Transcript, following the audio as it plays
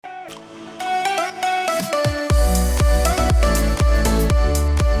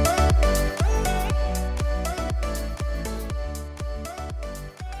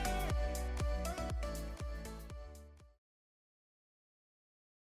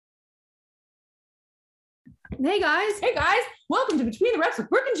Hey guys. Hey guys, welcome to Between the Reps with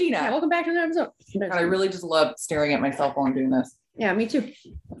Brooke and Gina. Yeah, welcome back to another episode. God, I really just love staring at myself while I'm doing this. Yeah, me too.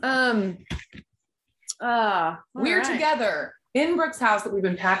 We're together in Brooke's house that we've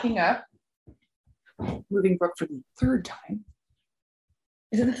been packing up, moving Brooke for the third time.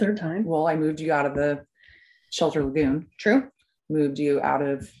 Is it the third time? Well, I moved you out of the shelter lagoon. True. Moved you out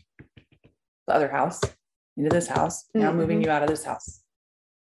of the other house into this house. Now I'm moving you out of this house.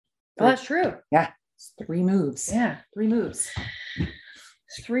 Oh, that's true. Yeah. It's 3 moves. Yeah. 3 moves.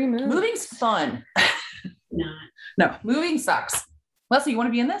 3 moves. Moving's fun. No, moving sucks. Leslie, you want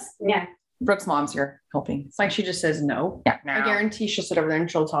to be in this? Yeah. Brooke's mom's here helping. It's like she just says no. Yeah. I guarantee she'll sit over there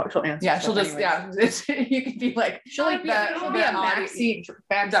and she'll talk. She'll answer. Yeah, she'll just, anyways. you could be like, She'll be a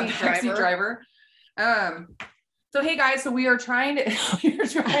backseat driver. So hey guys, so we are trying to, You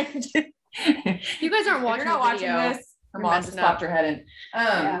guys aren't watching. You're not watching this. Her mom just popped her head in.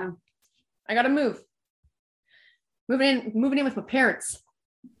 Yeah. I gotta move. Moving in with my parents.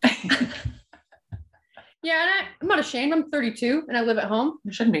 Yeah, and I'm not ashamed. I'm 32 and I live at home.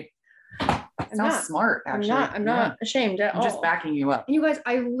 You shouldn't be. Sounds smart, actually. I'm not ashamed at all. I'm just backing you up. And you guys,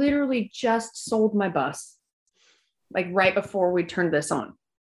 I literally just sold my bus, like right before we turned this on.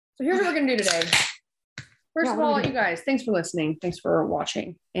 So here's what we're gonna do today. First of all, you guys, thanks for listening. Thanks for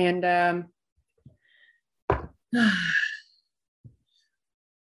watching. And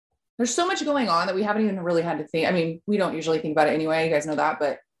there's so much going on that we haven't even really had to think. I mean, we don't usually think about it anyway. You guys know that,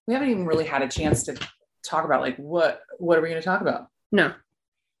 but we haven't even really had a chance to talk about like what are we going to talk about? No.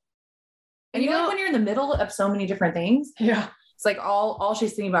 And you know, like when you're in the middle of so many different things, yeah, it's like all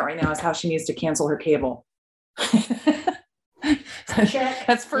she's thinking about right now is how she needs to cancel her cable.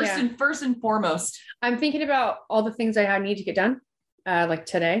 That's first and foremost. I'm thinking about all the things I need to get done, like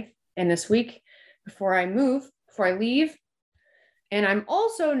today and this week before I leave. And I'm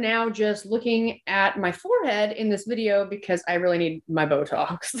also now just looking at my forehead in this video because I really need my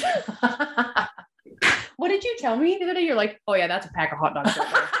Botox. What did you tell me the other day? You're like, oh yeah, that's a pack of hot dogs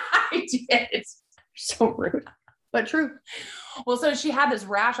right there. I did. So rude, but true. Well, so she had this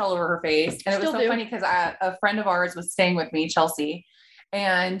rash all over her face. And it was so funny because a friend of ours was staying with me, Chelsea.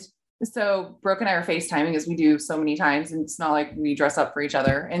 And so Brooke and I are FaceTiming as we do so many times. And it's not like we dress up for each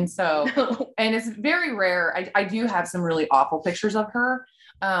other. And so, and it's very rare. I do have some really awful pictures of her.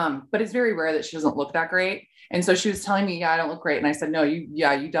 But it's very rare that she doesn't look that great. And so she was telling me, yeah, I don't look great. And I said, no,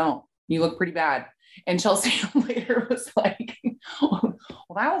 you don't. You look pretty bad. And Chelsea later was like, well,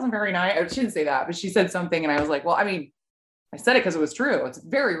 that wasn't very nice. She didn't say that, but she said something. And I was like, well, I mean, I said it because it was true. It's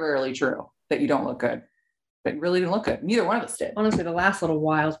very rarely true that you don't look good, but really didn't look good. Neither one of us did. Honestly, the last little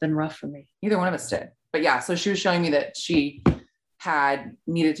while has been rough for me. Neither one of us did. But yeah, so she was showing me that she had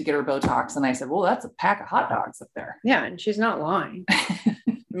needed to get her Botox. And I said, well, that's a pack of hot dogs up there. Yeah. And she's not lying. I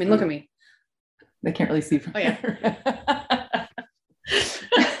mean, look at me. They can't really see from here.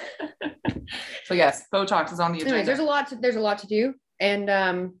 So yes, Botox is on the agenda. Anyways, there's a lot to do.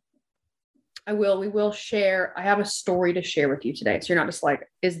 And we will share. I have a story to share with you today. So you're not just like,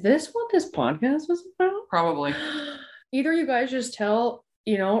 is this what this podcast was about? Probably. Either you guys just tell,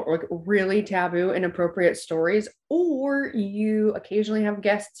 like really taboo, inappropriate stories, or you occasionally have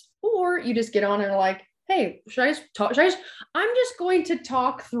guests, or you just get on and are like, hey, I'm just going to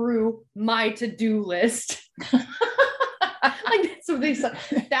talk through my to-do list. Like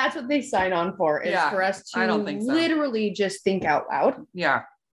that's what they sign on for, is for us to literally just think out loud. Yeah.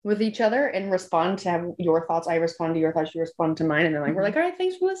 With each other and respond to have your thoughts. I respond to your thoughts. You respond to mine. And then we're like, all right,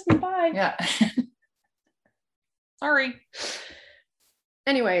 thanks for listening. Bye. Yeah. Sorry.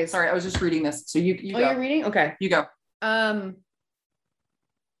 Anyways. Sorry. I was just reading this. So you go. You're reading? Okay. You go. All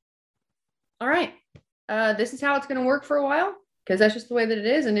right. This is how it's going to work for a while, because that's just the way that it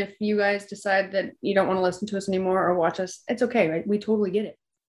is. And if you guys decide that you don't want to listen to us anymore or watch us, it's okay. Right? We totally get it.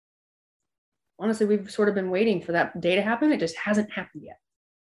 Honestly, we've sort of been waiting for that day to happen. It just hasn't happened yet.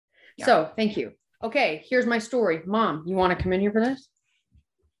 Yeah. So thank you. Okay. Here's my story. Mom, you want to come in here for this?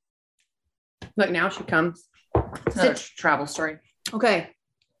 Look, now she comes. Another travel story. Okay.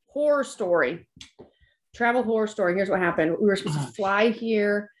 Horror story. Travel horror story. Here's what happened. We were supposed to fly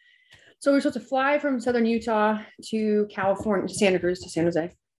here. So we were supposed to fly from Southern Utah to California, to Santa Cruz, to San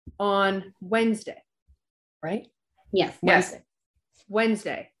Jose on Wednesday, right? Yes.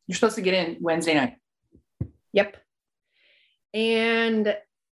 Wednesday. You're supposed to get in Wednesday night. Yep. And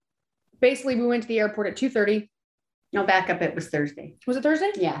basically we went to the airport at 2:30. No, back up. It was Thursday. Was it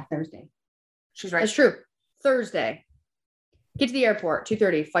Thursday? Yeah, Thursday. She's right. That's true. Thursday. Get to the airport,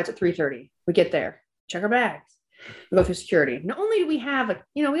 2:30, flights at 3:30. We get there, check our bags. We go through security. Not only do we have,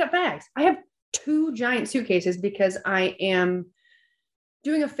 we got bags. I have 2 giant suitcases because I am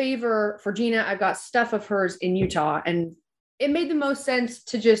doing a favor for Gina. I've got stuff of hers in Utah, and it made the most sense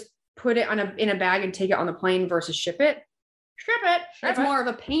to just put it in a bag and take it on the plane versus ship it. That's more of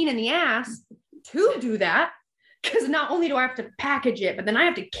a pain in the ass to do that, because not only do I have to package it, but then I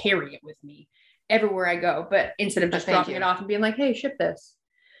have to carry it with me everywhere I go. But instead of just dropping it off and being like, hey, ship this.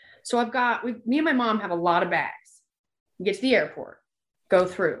 So me and my mom have a lot of bags. We get to the airport, go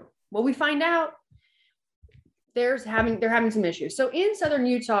through. Well, we find out they're having some issues. So in Southern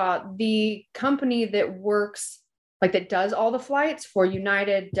Utah, the company that does all the flights for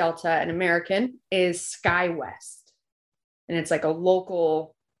United, Delta, and American is SkyWest. And it's like a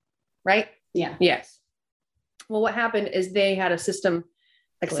local, right? Yeah. Yes. Well, what happened is they had a system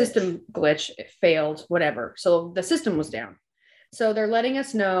glitch. It failed, whatever. So the system was down. So they're letting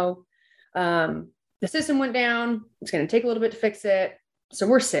us know the system went down. It's going to take a little bit to fix it. So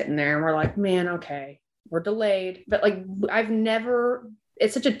we're sitting there and we're like, man, okay, we're delayed. But like,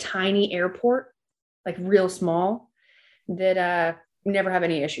 it's such a tiny airport, like real small, that never have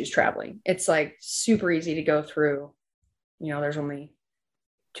any issues traveling. It's like super easy to go through. There's only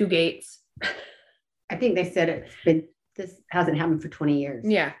 2 gates. I think they said this hasn't happened for 20 years.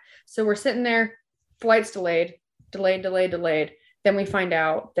 Yeah. So we're sitting there, flight's delayed. Then we find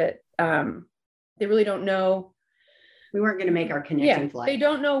out that they really don't know. We weren't going to make our connecting flight. They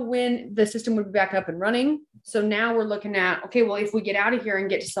don't know when the system would be back up and running. So now we're looking at, okay, well, if we get out of here and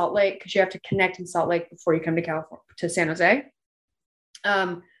get to Salt Lake, because you have to connect in Salt Lake before you come to California, to San Jose,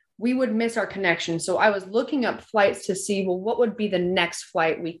 we would miss our connection. So I was looking up flights to see, well, what would be the next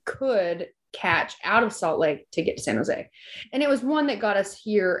flight we could catch out of Salt Lake to get to San Jose. And it was one that got us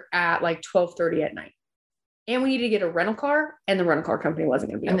here at like 12:30 at night. And we needed to get a rental car, and the rental car company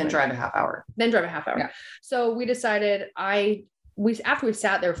wasn't going to be open. Then drive a half hour. Yeah. So we decided after we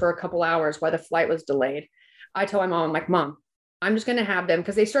sat there for a couple hours while the flight was delayed, I told my mom, I'm like, Mom, I'm just going to have them,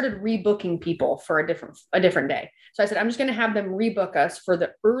 because they started rebooking people for a different day. So I said, I'm just going to have them rebook us for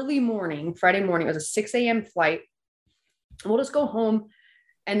the early morning, Friday morning. It was a 6 a.m. flight. We'll just go home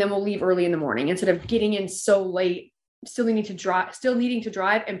and then we'll leave early in the morning instead of getting in so late, still needing to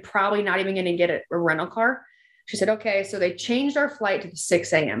drive and probably not even going to get a rental car. She said, okay. So they changed our flight to the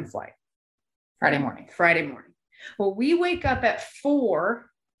 6 a.m. flight. Friday morning. Well, we wake up at 4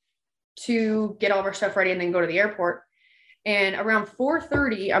 to get all of our stuff ready and then go to the airport. And around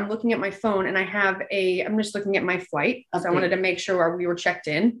 4:30, I'm looking at my phone and I'm just looking at my flight. So I wanted to make sure we were checked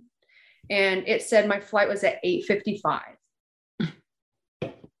in. And it said my flight was at 8:55.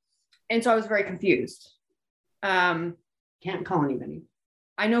 And so I was very confused. Can't call anybody.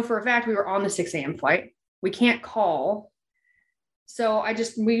 I know for a fact we were on the 6 a.m. flight. We can't call. So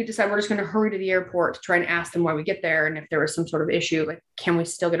we decided we're just going to hurry to the airport to try and ask them why we get there. And if there was some sort of issue, like, can we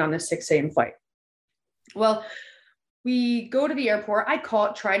still get on this 6 a.m. flight? Well, we go to the airport. I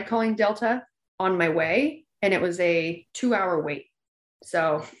tried calling Delta on my way, and it was a 2-hour wait.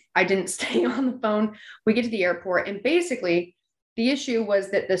 So I didn't stay on the phone. We get to the airport, and basically the issue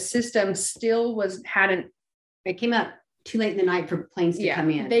was that the system still it came up too late in the night for planes to come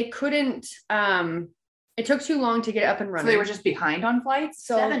in. They couldn't, it took too long to get up and running. So they were just behind on flights?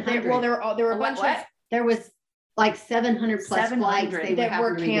 So there were a bunch of, there was like 700 plus 700 flights that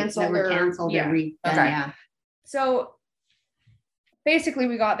were canceled. Yeah. So basically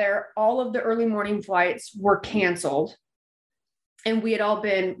we got there, all of the early morning flights were canceled, and we had all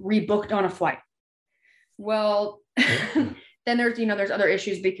been rebooked on a flight. Well, then there's other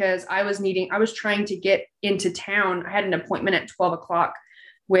issues, because I was trying to get into town. I had an appointment at 12 o'clock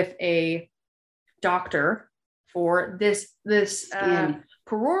with a doctor for this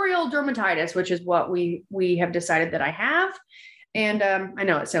perorial dermatitis, which is what we have decided that I have. And I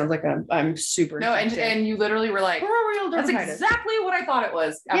know it sounds like I'm super. No, and you literally were like, perorial dermatitis. That's exactly what I thought it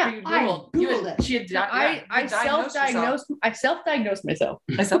was. After you Googled it. She had I self-diagnosed myself.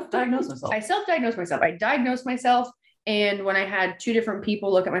 I self-diagnosed myself. I diagnosed myself. And when I had 2 different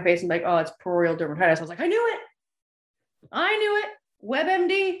people look at my face and be like, oh, it's perorial dermatitis, I was like, I knew it.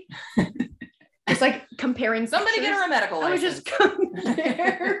 WebMD. It's like comparing. Somebody pictures. get her a medical license. I was just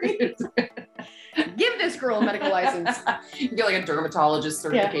comparing. Give this girl a medical license. You get like a dermatologist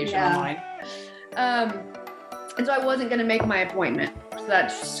certification online. And so I wasn't going to make my appointment. So that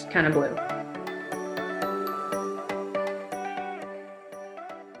just kind of blew.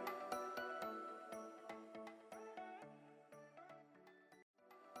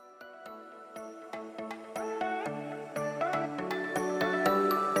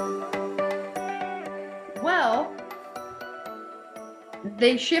 Well,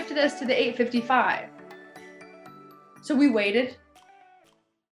 they shifted us to the 8:55. So we waited.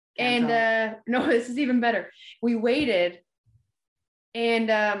 And no, this is even better. We waited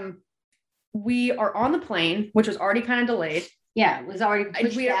And we are on the plane, which was already kind of delayed. Yeah, it was already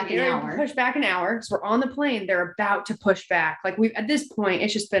pushed back an hour. Pushed back an hour. So we're on the plane. They're about to push back. Like at this point,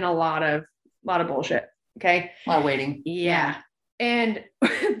 it's just been a lot of bullshit. Okay. A lot of waiting. Yeah. And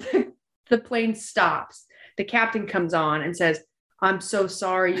the plane stops. The captain comes on and says, "I'm so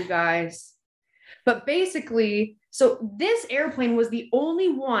sorry, you guys." But basically, so this airplane was the only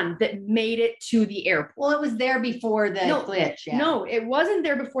one that made it to the airport. Well, it was there before the glitch. Yeah. No, it wasn't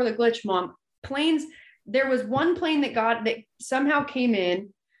there before the glitch, Mom. There was one plane that somehow came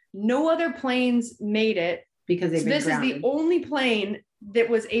in. No other planes made it because this grounded. Is the only plane that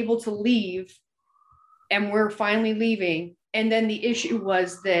was able to leave, and we're finally leaving. And then the issue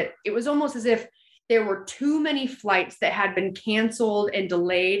was that it was almost as if there were too many flights that had been canceled and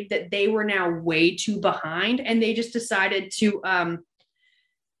delayed, that they were now way too behind, and they just decided to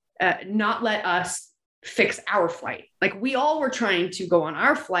not let us fix our flight. Like, we all were trying to go on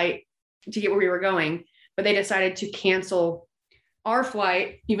our flight to get where we were going, but they decided to cancel our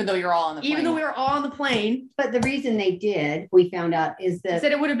flight, even though you're all on the plane. Even though we were all on the plane. But the reason they did, we found out, is that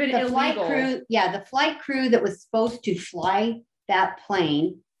it would have been illegal. Flight crew, the flight crew that was supposed to fly that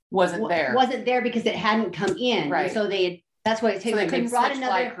plane wasn't there because it hadn't come in. Right. And so that's why it's taking. They brought another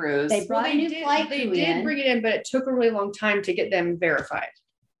flight crews. They brought a new flight crew. They did bring it in, but it took a really long time to get them verified.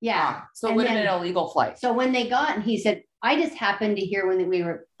 Yeah. So it would have been an illegal flight. So when they got, and he said, I just happened to hear when we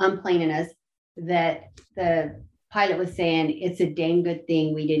were unplaning us that the pilot was saying it's a dang good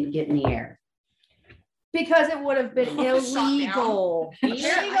thing we didn't get in the air. Because it would have been illegal.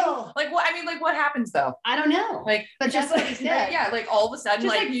 Illegal. Like what? I mean, like what happens though? I don't know. Like, but just like he said, yeah, like all of a sudden,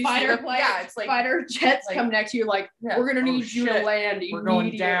 just like fighter planes, it's like fighter jets come next to you, like we're gonna need you to land immediately. We're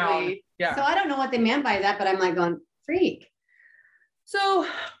going down. Yeah. So I don't know what they meant by that, but I'm like going, freak. So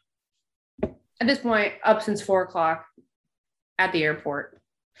at this point, up since 4:00 at the airport,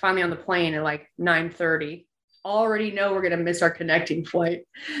 finally on the plane at like 9:30. Already know we're gonna miss our connecting flight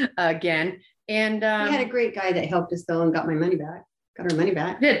again. And we had a great guy that helped us though and got our money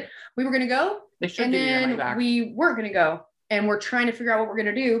back. Did. We were gonna go, they should and give then your money back. We weren't gonna go, and we're trying to figure out what we're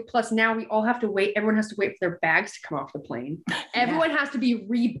gonna do. Plus, now we all have to wait. Everyone has to wait for their bags to come off the plane. Everyone has to be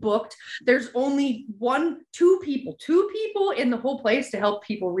rebooked. There's only two people in the whole place to help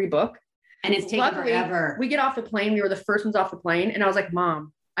people rebook, and it's taking forever. We get off the plane. We were the first ones off the plane, and I was like,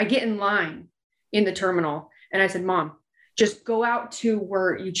 "Mom," I get in line in the terminal, and I said, "Mom, just go out to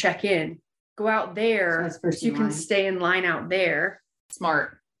where you check in. Go out there so you can stay in line out there."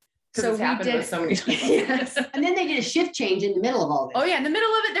 Smart. So we did so many times. Yes. And then they did a shift change in the middle of all this. Oh yeah, in the middle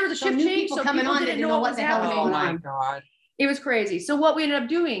of it, there was a shift change. So coming on didn't know what the hell was going on. Oh my God. It was crazy. So what we ended up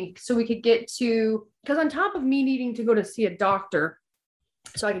doing, so we could get to, because on top of me needing to go to see a doctor,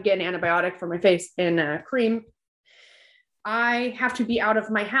 so I could get an antibiotic for my face and cream, I have to be out of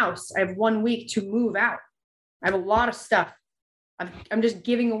my house. I have 1 week to move out. I have a lot of stuff. I'm just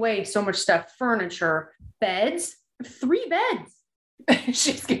giving away so much stuff. Furniture, beds. I have 3 beds.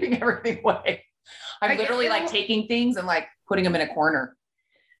 She's giving everything away. I'm literally like taking things and like putting them in a corner.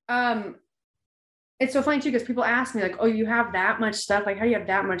 It's so funny too, because people ask me like, "Oh, you have that much stuff? Like, how do you have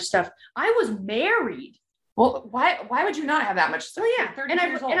that much stuff?" I was married. Well, why would you not have that much stuff? Oh yeah, and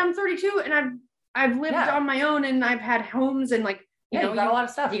I'm 32, and I've lived on my own, and I've had homes, and like you got a lot of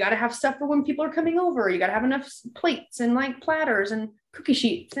stuff. You got to have stuff for when people are coming over. You got to have enough plates and like platters and cookie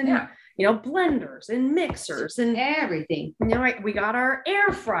sheets and blenders and mixers and everything. We got our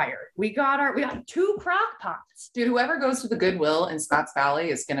air fryer. We got 2 crock pots. Dude, whoever goes to the Goodwill in Scotts Valley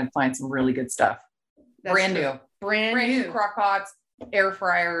is going to find some really good stuff. That's brand true. Brand new crock pots, air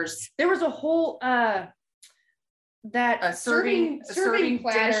fryers. There was a whole that serving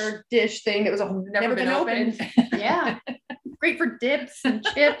platter dish thing that was never been opened. Yeah. Great for dips and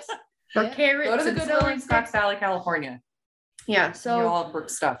chips or carrots. Go to the Goodwill in Scotts Valley, California. Yeah. So all Brooke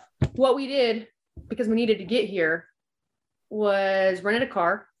stuff. What we did, because we needed to get here, was rented a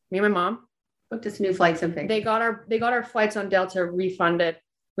car. Me and my mom booked us new flights and they got our flights on Delta refunded.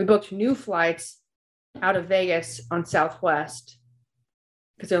 We booked new flights out of Vegas on Southwest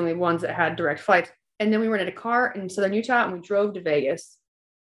because they're the only ones that had direct flights. And then we rented a car in Southern Utah and we drove to Vegas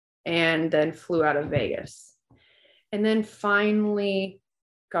and then flew out of Vegas. And then finally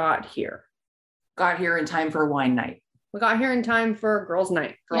got here. Got here in time for a wine night. We got here in time for girls'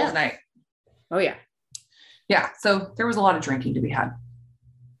 night. Girls' night. Oh, yeah. Yeah. So there was a lot of drinking to be had.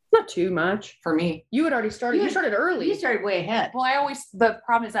 Not too much. For me. You had already started. You started early. You started way ahead. Well, the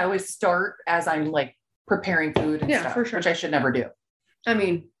problem is I always start as I'm like preparing food and stuff, for sure. Which I should never do. I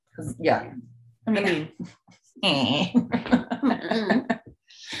mean. Yeah. I mean.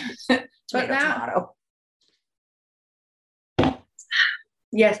 Tomato.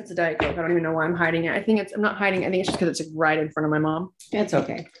 Yes, it's a Diet Coke. I don't even know why I'm hiding it. I'm not hiding it. I think it's just because it's right in front of my mom. It's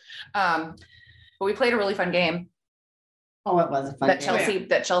okay. But we played a really fun game. Oh, it was a fun game.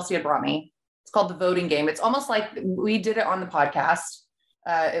 That Chelsea had brought me. It's called the voting game. It's almost like we did it on the podcast.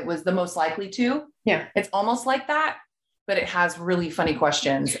 It was the most likely to. Yeah. It's almost like that, but it has really funny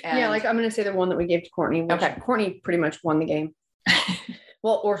questions. And yeah, like I'm going to say the one that we gave to Courtney. Okay. Courtney pretty much won the game.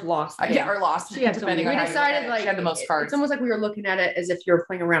 Well, or lost. Or lost. Yeah, depending on how you look at it. She had the most cards. It's almost like we were looking at it as if you were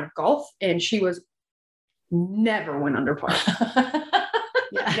playing a round of golf, and she was never went under par.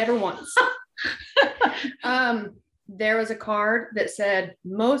 Never once. There was a card that said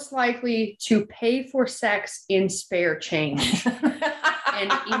most likely to pay for sex in spare change.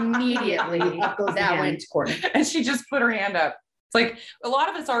 And immediately that went to Courtney. And she just put her hand up. It's like a lot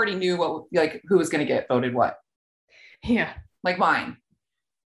of us already knew who was going to get voted what. Yeah. Like mine.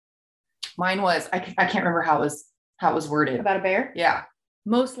 Mine was, I can't remember how it was worded. About a bear? Yeah.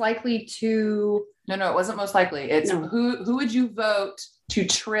 Most likely to. No, it wasn't most likely. It's who would you vote to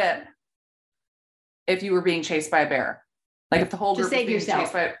trip if you were being chased by a bear? Like if the whole group was being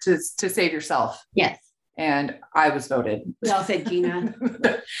chased by to save yourself. Yes. And I was voted. We all said Gina.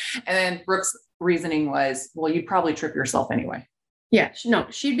 And then Brooke's reasoning was, well, you'd probably trip yourself anyway. Yeah.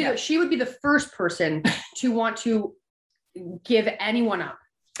 She would be the first person to want to give anyone up.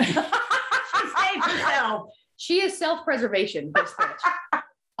 She is self-preservation. This bitch.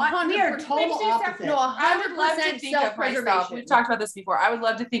 We are total opposite. No, 100% I would love to think of myself. We've talked about this before. I would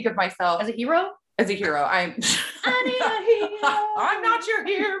love to think of myself as a hero. I'm a hero. I'm not your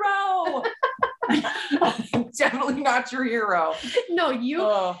hero. Definitely not your hero. No,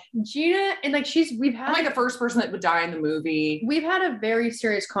 Gina, and like I'm like the first person that would die in the movie. We've had a very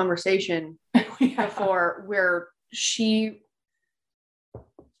serious conversation before where she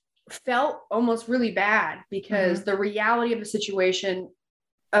felt almost really bad because the reality of the situation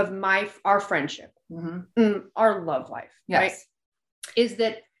of our friendship, our love life, right, is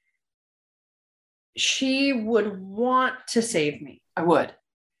that she would want to save me. I would.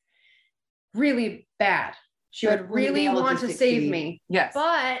 Really bad. She would really want to save me. Yes.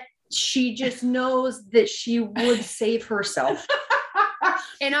 But she just knows that she would save herself.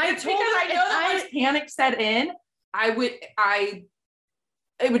 And I told her, I know that once panic set in,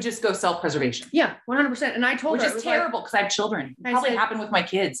 it would just go self-preservation. Yeah, 100%. And I told her. Which is terrible because I have children. It probably happened with my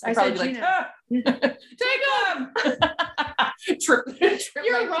kids. I'd probably be like, take them. Trip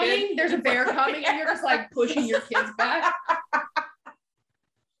you're running, there's a bear coming, and you're just like pushing your kids back.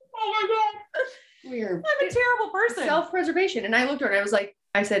 Oh my God. Weird. I'm a terrible person. Self-preservation. And I looked at her and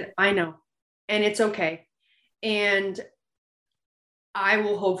I said, I know. And it's okay. And I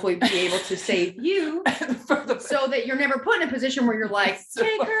will hopefully be able to save you so that you're never put in a position where you're like,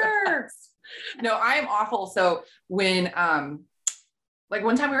 take her. No, I am awful. So when, like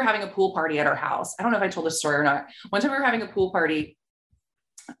one time we were having a pool party at our house. I don't know if I told this story or not. One time we were having a pool party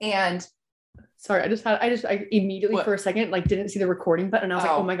and sorry, I immediately for a second, like didn't see the recording button. And I was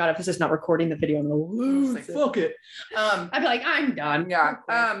like, oh my God, if this is not recording the video, I'm going to lose it. Fuck it. I'd be like, I'm done. Yeah.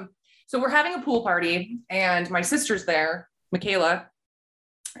 So we're having a pool party and my sister's there, Michaela,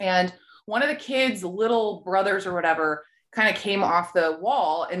 and one of the kids' little brothers or whatever kind of came off the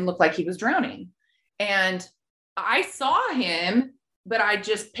wall and looked like he was drowning. And I saw him, but I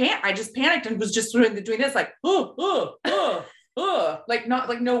just panicked and was just doing this like, like not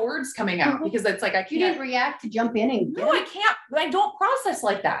like no words coming out because it's like I can't. You didn't react to jump in and no, I can't. I don't process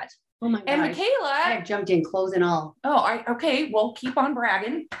like that. Oh my God. And Michaela, I have jumped in, clothes and all. Oh, okay. Well, keep on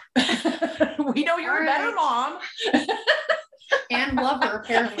bragging. We know you're a better mom. And love her,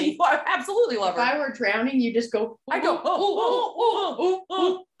 apparently. I absolutely love her. If I were drowning, you just go. I go. And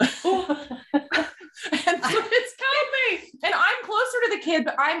so it's killed me. And I'm closer to the kid,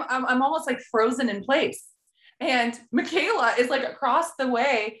 but I'm almost like frozen in place. And Michaela is like across the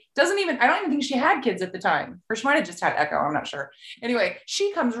way. I don't even think she had kids at the time, or she might have just had Echo. I'm not sure. Anyway,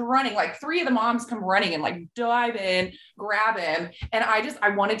 she comes running. Like three of the moms come running and like dive in, grab him, and I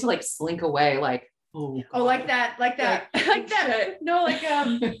wanted to like slink away, like. Oh, like that. No,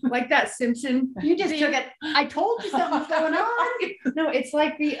 like that Simpson. You just took it. I told you something was going on. No, it's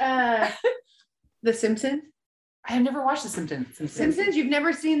like the Simpsons. I have never watched the Simpsons. Simpsons. You've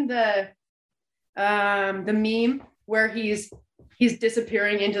never seen the meme where he's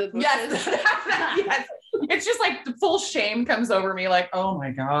disappearing into the bushes. Yes. Yes. It's just like the full shame comes over me. Like, oh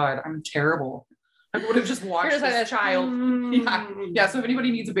my God, I'm terrible. I would have just watched this child. Yeah. So if anybody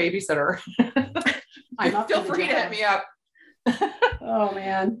needs a babysitter. Feel free to hit me up. Oh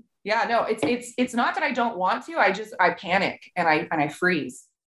man. Yeah, no, it's not that I don't want to. I panic and I freeze.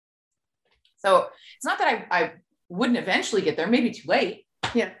 So it's not that I wouldn't eventually get there, maybe too late,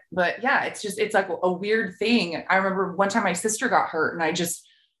 Yeah. But yeah, it's like a weird thing. I remember one time my sister got hurt and I just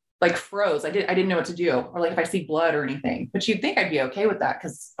like froze. I didn't know what to do, or like if I see blood or anything, but you'd think I'd be okay with that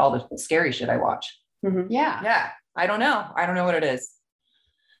because all the scary shit I watch. Mm-hmm. Yeah. Yeah. I don't know what it is.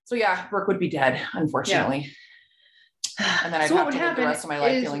 So yeah, Brooke would be dead, unfortunately. Yeah. And then I'd have to live the rest of my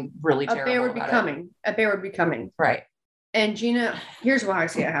life feeling really terrible. A bear would be coming. A bear would be coming. Right. And Gina, here's why I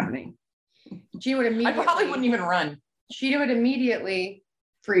see it happening. Gina would immediately. I probably wouldn't even run. She would immediately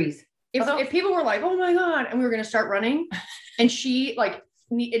freeze. If people were like, oh my God, and we were going to start running, and she like,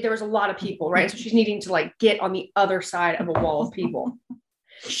 there was a lot of people, right? So she's needing to like get on the other side of a wall of people.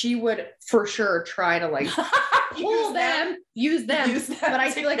 She would for sure try to like use them. But I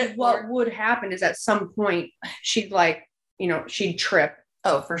feel like what would happen is at some point she'd like, she'd trip.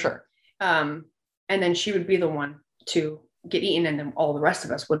 Oh, for sure. And then she would be the one to get eaten, and then all the rest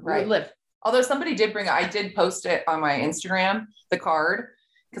of us would live. Although somebody did I did post it on my Instagram, the card,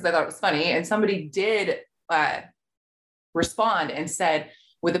 because I thought it was funny. And somebody did respond and said,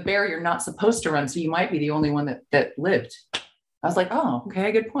 with a bear, you're not supposed to run. So you might be the only one that lived. I was like, oh,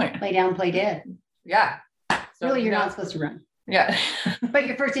 okay, good point. Play down, play dead. Yeah. So, really, you're not supposed to run. Yeah. But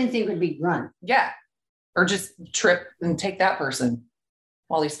your first instinct would be run. Yeah. Or just trip and take that person.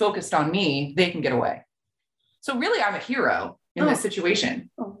 While he's focused on me, they can get away. So really, I'm a hero in this situation.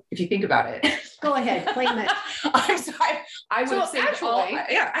 If you think about it. Go ahead, claim it. I would have saved all.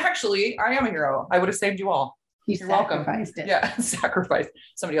 Yeah, actually, I am a hero. I would have saved you all. You're welcome. It. Yeah, sacrificed.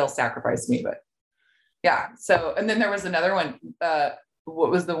 Somebody else sacrificed me, but yeah. So, and then there was another one. What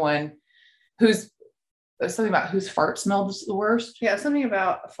was the one something about whose fart smelled the worst? Yeah, something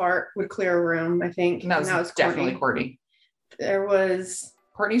about a fart would clear a room, I think. And that was definitely Courtney. There was...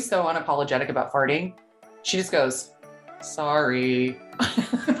 Courtney's so unapologetic about farting. She just goes, sorry.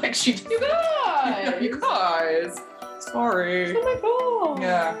 Like you guys, sorry. It's not my fault.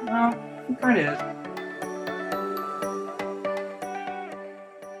 Yeah, well, it kind of is.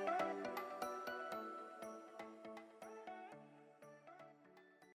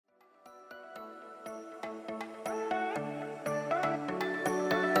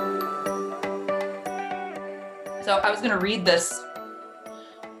 So I was going to read this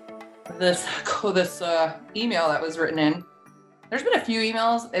email that was written in. There's been a few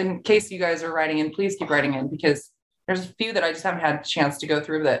emails. In case you guys are writing in, please keep writing in, because there's a few that I just haven't had a chance to go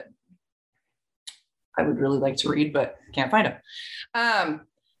through that I would really like to read, but can't find them.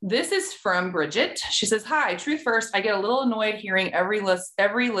 This is from Bridget. She says, hi, truth first, I get a little annoyed hearing every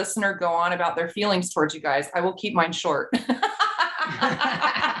listener go on about their feelings towards you guys. I will keep mine short.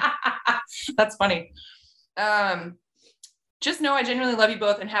 That's funny. Just know I genuinely love you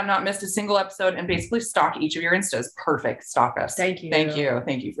both and have not missed a single episode, and basically stalk each of your Instas. Perfect. Stalk us. Thank you. Thank you.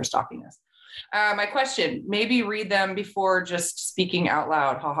 Thank you for stalking us. My question, maybe read them before just speaking out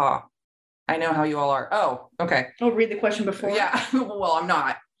loud. Haha. I know how you all are. Oh, okay. Oh, read the question before. Yeah. Well, I'm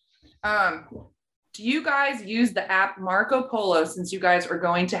not. Do you guys use the app Marco Polo since you guys are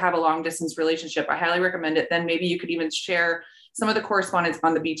going to have a long distance relationship? I highly recommend it. Then maybe you could even share some of the correspondence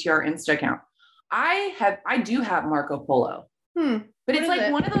on the BTR Insta account. I do have Marco Polo. But it's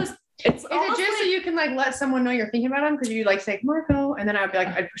like one of those. Is it just so you can like let someone know you're thinking about them? Because you like say Marco, and then I'd be like,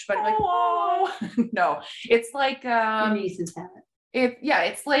 I'd push button like, oh no, it's like your nieces have it.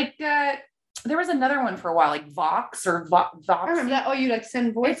 It's like there was another one for a while, like Vox or Vox. I remember that. Oh, you like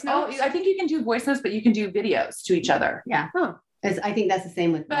send voice notes? I think you can do voice notes, but you can do videos to each other. Yeah. I think that's the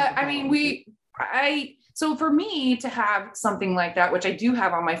same with. But I mean, so for me to have something like that, which I do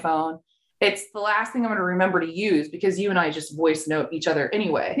have on my phone, it's the last thing I'm going to remember to use, because you and I just voice note each other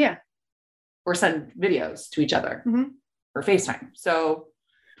anyway. Yeah. Or send videos to each other or FaceTime. So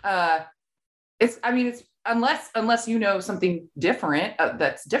it's unless you know something different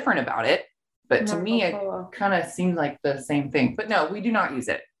that's different about it. But to me, it kind of seems like the same thing. But no, we do not use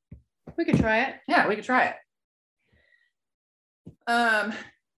it. We could try it. Yeah, we could try it.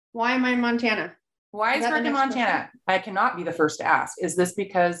 Why am I in Montana? Why is Rick in Montana? Question? I cannot be the first to ask. Is this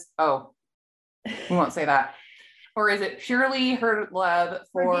because, we won't say that. Or is it purely her love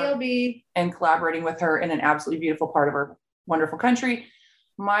for DLB and collaborating with her in an absolutely beautiful part of our wonderful country?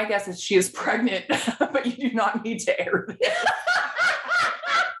 My guess is she is pregnant, but you do not need to air this.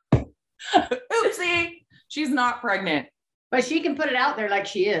 Oopsie, she's not pregnant. But she can put it out there like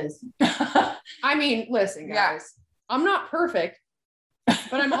she is. I mean, listen, guys, I'm not perfect,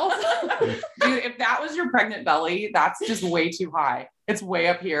 but I'm also... Dude, if that was your pregnant belly, that's just way too high. It's way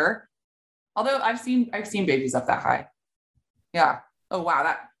up here. Although I've seen babies up that high. Yeah. Oh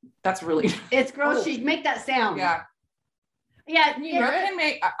wow, that's really. It's gross. She make that sound. Yeah. Yeah. Brooke can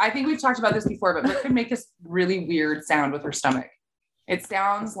make. I think we've talked about this before, but Brooke can make this really weird sound with her stomach. It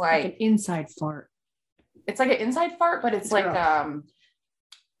sounds like like an inside fart. It's like an inside fart, but it's like,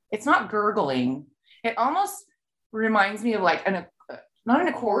 it's not gurgling. It almost reminds me of like not an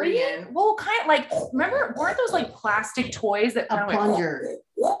accordion. Well, kind of like, remember, weren't those like plastic toys that a plunger?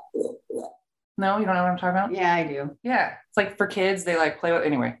 No, you don't know what I'm talking about? Yeah, I do. Yeah. It's like for kids, they like play with,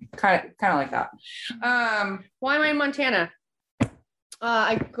 anyway, kind of like that. Why am I in Montana?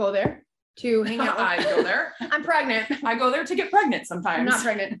 I go there to hang out. I go there. I'm pregnant. I go there to get pregnant sometimes. I'm not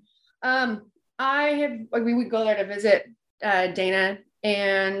pregnant. We would go there to visit Dana,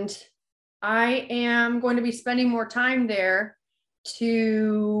 and I am going to be spending more time there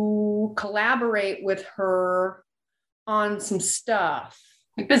to collaborate with her on some stuff.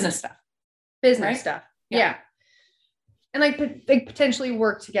 Like business stuff. Business stuff. Yeah. And like potentially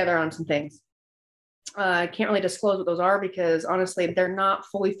work together on some things. I can't really disclose what those are because honestly, they're not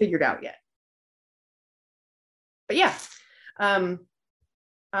fully figured out yet. But yeah,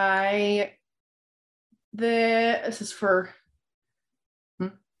 this is for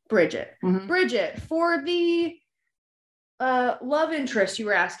Bridget. Mm-hmm. Bridget, for the love interest you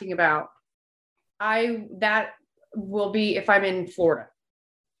were asking about, that will be if I'm in Florida.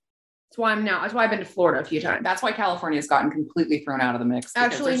 That's why I've been to Florida a few times. That's why California has gotten completely thrown out of the mix.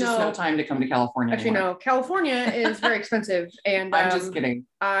 Actually, there's just no time to come to California. Actually, no. California is very expensive. And I'm just kidding.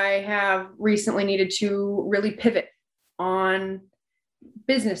 I have recently needed to really pivot on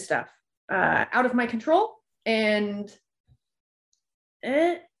business stuff out of my control. And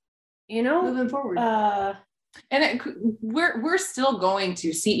moving forward. And we're still going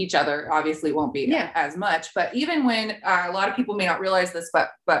to see each other. Obviously, it won't be as much. But even when a lot of people may not realize this, but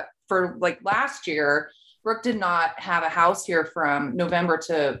for like last year, Brooke did not have a house here from November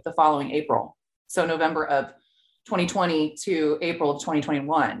to the following April. So November of 2020 to April of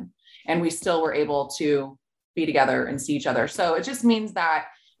 2021, and we still were able to be together and see each other. So it just means that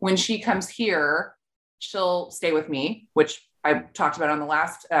when she comes here, she'll stay with me, which I talked about on the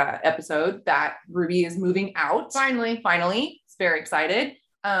last episode, that Ruby is moving out. Finally. It's very excited.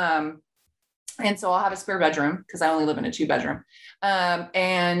 And so I'll have a spare bedroom because I only live in a 2-bedroom.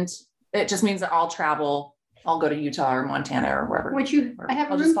 And it just means that I'll travel. I'll go to Utah or Montana or wherever. I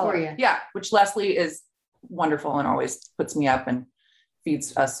have a room for you. Yeah. Which Leslie is wonderful and always puts me up and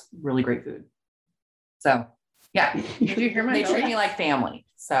feeds us really great food. So yeah. Did you hear They treat me like family.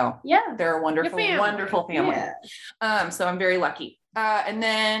 So yeah, they're a wonderful family. Yeah. So I'm very lucky. And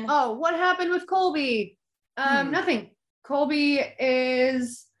then, what happened with Colby? Nothing. Colby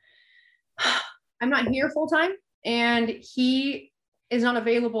is, I'm not here full time, and he is not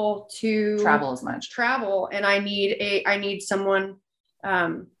available to travel as much. And I need someone.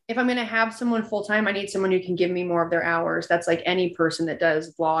 If I'm going to have someone full time, I need someone who can give me more of their hours. That's like any person that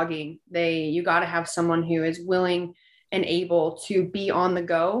does vlogging. You got to have someone who is willing and able to be on the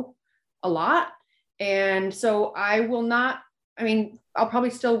go a lot. And so I'll probably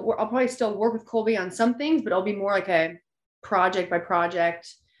still work with Colby on some things, but it'll be more like a project by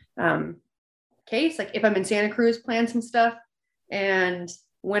project case. Like if I'm in Santa Cruz, plan some stuff. And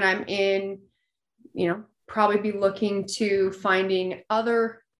when I'm in, probably be looking to finding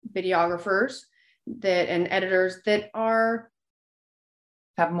other videographers and editors that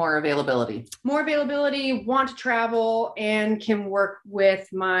have more availability, want to travel, and can work with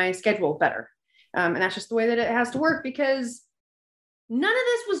my schedule better. And that's just the way that it has to work, because none of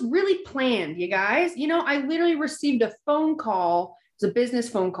this was really planned, you guys. I literally received a phone call. It was a business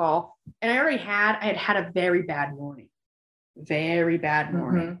phone call. And I had a very bad morning,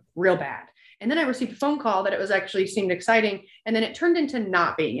 real bad. And then I received a phone call that it was actually seemed exciting. And then it turned into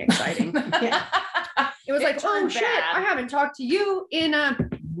not being exciting. Yeah. It was like, oh shit, I haven't talked to you in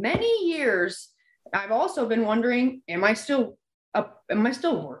many years. I've also been wondering, am I still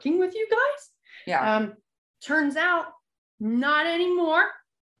working with you guys? Yeah. Turns out not anymore.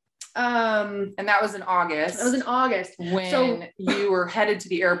 And that was in August. When you were headed to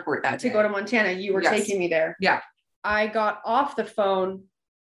the airport that day. To go to Montana. You were taking me there. Yeah. I got off the phone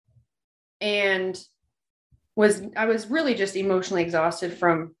and I was really just emotionally exhausted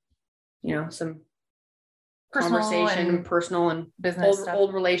from, some personal and business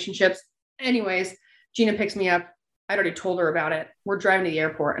old relationships. Anyways, Gina picks me up. I'd already told her about it. We're driving to the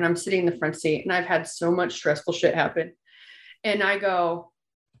airport and I'm sitting in the front seat, and I've had so much stressful shit happen. And I go,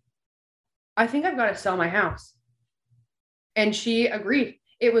 I think I've got to sell my house. And she agreed.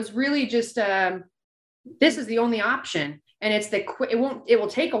 It was really just, this is the only option. And it will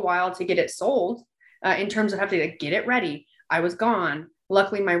take a while to get it sold in terms of having to get it ready. I was gone.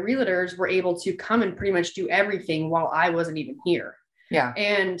 Luckily, my realtors were able to come and pretty much do everything while I wasn't even here. Yeah.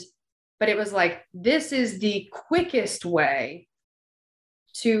 But it was like, this is the quickest way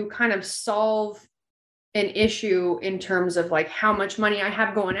to kind of solve an issue in terms of like how much money I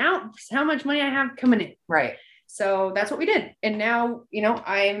have going out, how much money I have coming in. Right. So that's what we did. And now,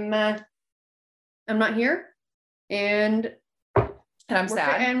 I'm not here, and I'm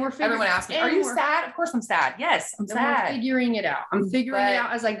sad. Everyone asks me, "Are you sad?" Of course I'm sad. Yes, I'm sad. We're figuring it out. I'm figuring it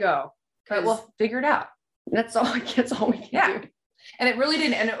out as I go. But we'll figure it out. That's all we can do. And it really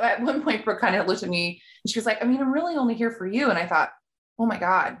didn't. And at one point, Brooke kind of looked at me and she was like, I'm really only here for you. And I thought, oh my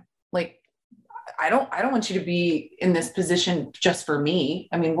God, like, I don't want you to be in this position just for me.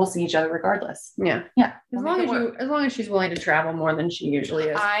 We'll see each other regardless. Yeah. Yeah. As long as she's willing to travel more than she usually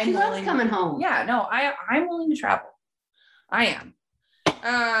is. She loves coming home. Yeah, no, I'm willing to travel. I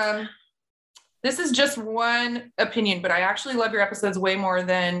am. This is just one opinion, but I actually love your episodes way more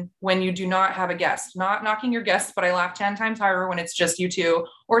than when you do not have a guest. Not knocking your guests, but I laugh 10 times harder when it's just you 2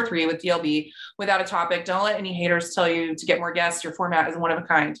 or 3 with DLB without a topic. Don't let any haters tell you to get more guests. Your format is one of a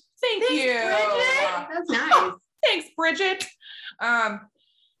kind. Thanks, you. Bridget. That's nice. Thanks, Bridget.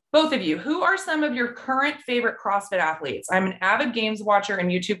 Both of you, who are some of your current favorite CrossFit athletes? I'm an avid games watcher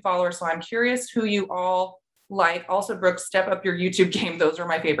and YouTube follower, so I'm curious who you all like. Also, Brooke, step up your YouTube game. Those are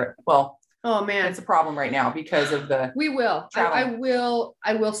my favorite. Well, oh man, it's a problem right now because of the. We will. I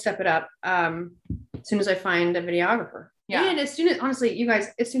will step it up as soon as I find a videographer. Yeah. And as soon as, honestly, you guys,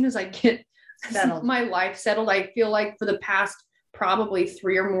 as soon as I get my life settled, I feel like for the past probably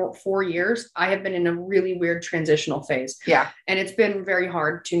 3 or 4 years, I have been in a really weird transitional phase. Yeah. And it's been very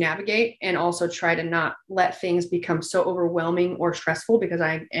hard to navigate and also try to not let things become so overwhelming or stressful because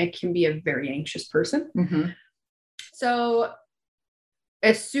I can be a very anxious person. Mm-hmm. So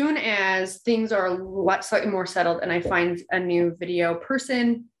as soon as things are slightly more settled and I find a new video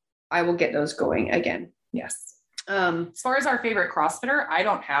person, I will get those going again. Yes. As far as our favorite CrossFitter, I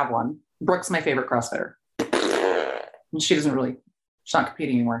don't have one. Brooke's my favorite CrossFitter. And she's not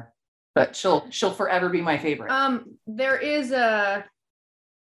competing anymore, but she'll forever be my favorite. There is a,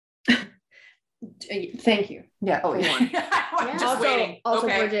 thank you. Yeah. Oh, yeah. I'm just waiting. Also,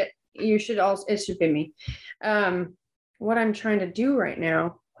 okay. Bridget, it should be me. What I'm trying to do right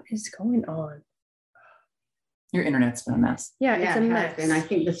now, what is going on? Your internet's been a mess. Yeah, it's a mess. And I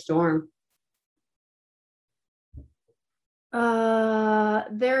think the storm.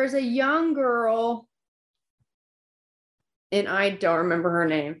 There's a young girl and I don't remember her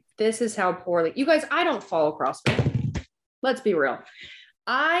name. This is how poorly, you guys, I don't follow CrossFit. Let's be real.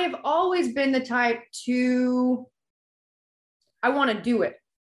 I've always been the type I want to do it.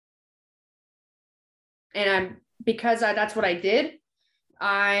 And that's what I did.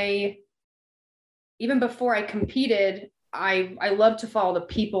 Even before I competed, I love to follow the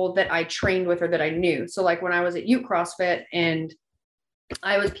people that I trained with or that I knew. So like when I was at Ute CrossFit and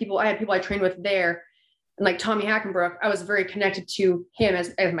I had people I trained with there, and like Tommy Hackenbrook, I was very connected to him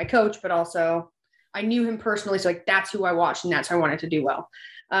as my coach, but also I knew him personally. So like, that's who I watched and that's how I wanted to do well.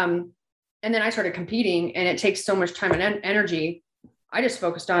 And then I started competing and it takes so much time and energy. I just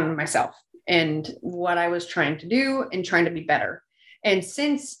focused on myself and what I was trying to do and trying to be better. And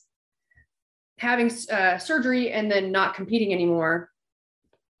since having surgery and then not competing anymore,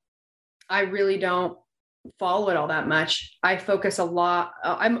 I really don't follow it all that much. I focus a lot.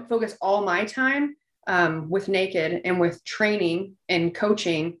 I focus all my time with Naked and with training and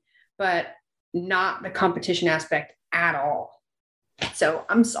coaching, but not the competition aspect at all. So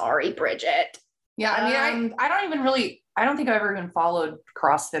I'm sorry, Bridget. Yeah. I mean, I don't think I've ever even followed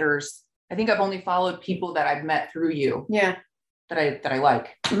CrossFitters. I think I've only followed people that I've met through you. Yeah. That I like.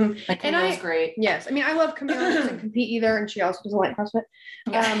 Mm-hmm. Like Camilla's great. Yes. I mean, I love Camilla. She doesn't compete either. And she also doesn't like CrossFit.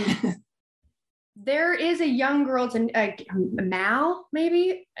 Yeah. There is a young girl, it's Mal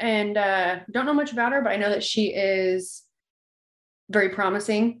maybe, and don't know much about her, but I know that she is very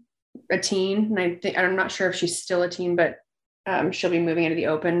promising, a teen. And I'm not sure if she's still a teen, but she'll be moving into the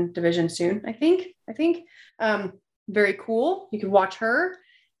open division soon. I think very cool. You could watch her.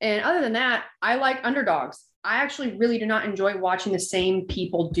 And other than that, I like underdogs. I actually really do not enjoy watching the same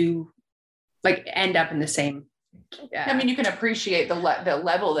people end up in the same. I mean, you can appreciate the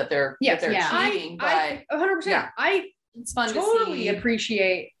level that they're achieving, but 100%. Yeah. It's fun to see.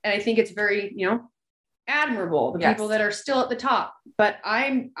 Appreciate, and I think it's very, admirable, the people that are still at the top. But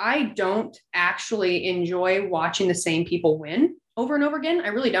I don't actually enjoy watching the same people win over and over again. I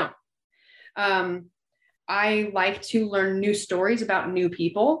really don't. I like to learn new stories about new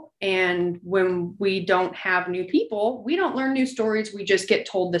people. And when we don't have new people, we don't learn new stories. We just get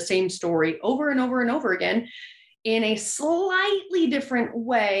told the same story over and over and over again in a slightly different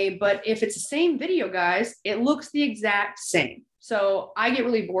way. But if it's the same video, guys, it looks the exact same. So I get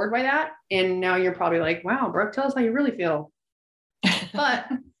really bored by that. And now you're probably like, wow, Brooke, tell us how you really feel. But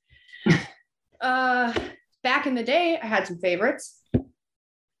back in the day, I had some favorites.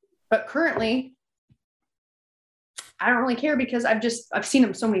 But currently, I don't really care because I've seen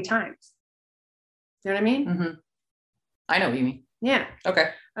them so many times. You know what I mean? Mm-hmm. I know what you mean. Yeah.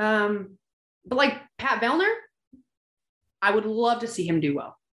 Okay. But like Pat Vellner, I would love to see him do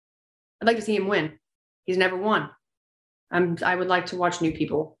well. I'd like to see him win. He's never won. I would like to watch new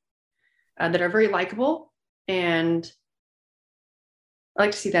people that are very likable, and I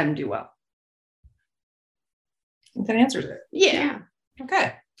like to see them do well. That answers it. Yeah.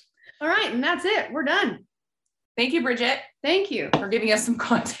 Okay. All right. And that's it. We're done. Thank you, Bridget. Thank you for giving us some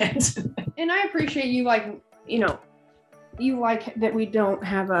content. And I appreciate you you like that we don't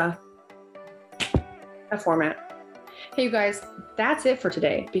have a format. Hey, you guys, that's it for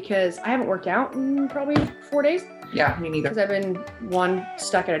today because I haven't worked out in probably 4 days. Yeah, me neither. Because I've been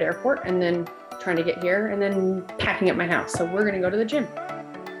stuck at an airport and then trying to get here and then packing up my house. So we're going to go to the gym.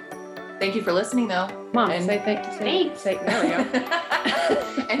 Thank you for listening, though. Mom, say thanks. There we go.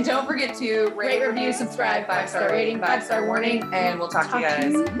 And don't forget to rate, review, subscribe, 5-star rating, 5-star warning, and we'll talk to you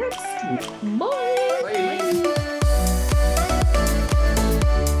guys next week. Bye. Bye.